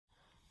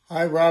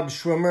Hi, Rob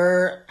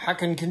Schwimmer.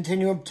 HAKEN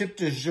CONTINUUM tip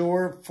du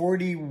jour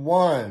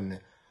 41.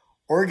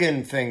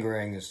 Organ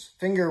fingerings,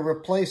 finger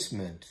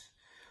replacement.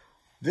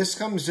 This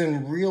comes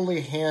in really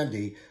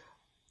handy.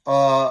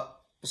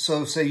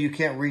 So say you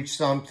can't reach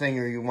something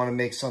or you want to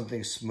make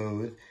something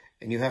smooth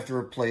and you have to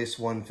replace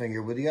one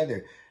finger with the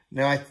other.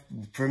 Now,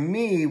 for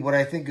me, what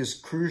I think is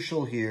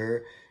crucial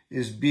here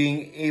is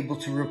being able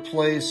to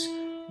replace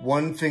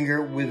one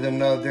finger with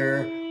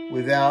another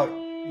without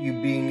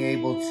you being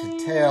able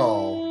to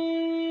tell.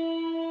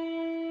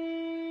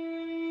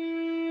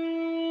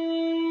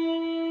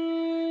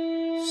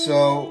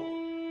 So,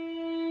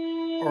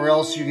 or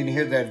else you can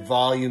hear that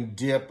volume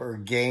dip or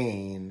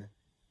gain.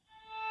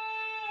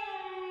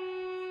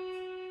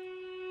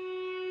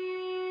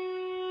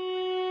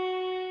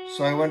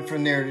 So I went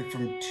from there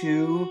from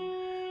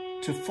 2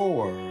 to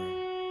 4.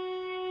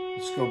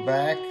 Let's go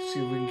back,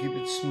 see if we can keep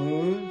it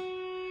smooth.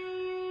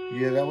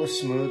 Yeah, that was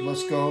smooth.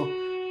 Let's go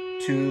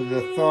to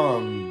the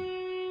thumb.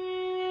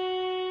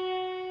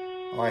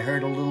 Oh, I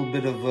heard a little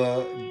bit of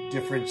a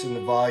difference in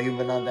the volume,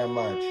 but not that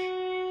much.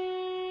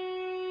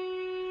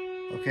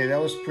 Okay,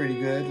 that was pretty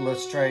good.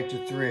 Let's try it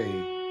to 3.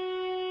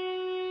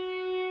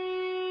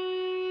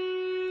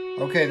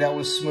 Okay, that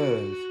was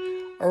smooth.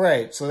 All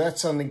right, so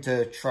that's something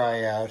to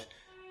try out,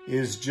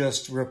 is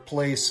just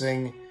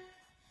replacing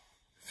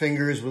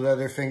fingers with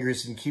other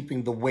fingers and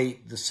keeping the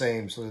weight the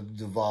same so that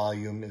the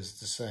volume is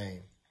the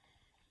same.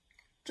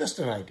 Just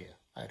an idea.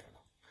 I don't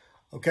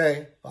know.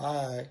 Okay,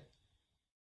 bye.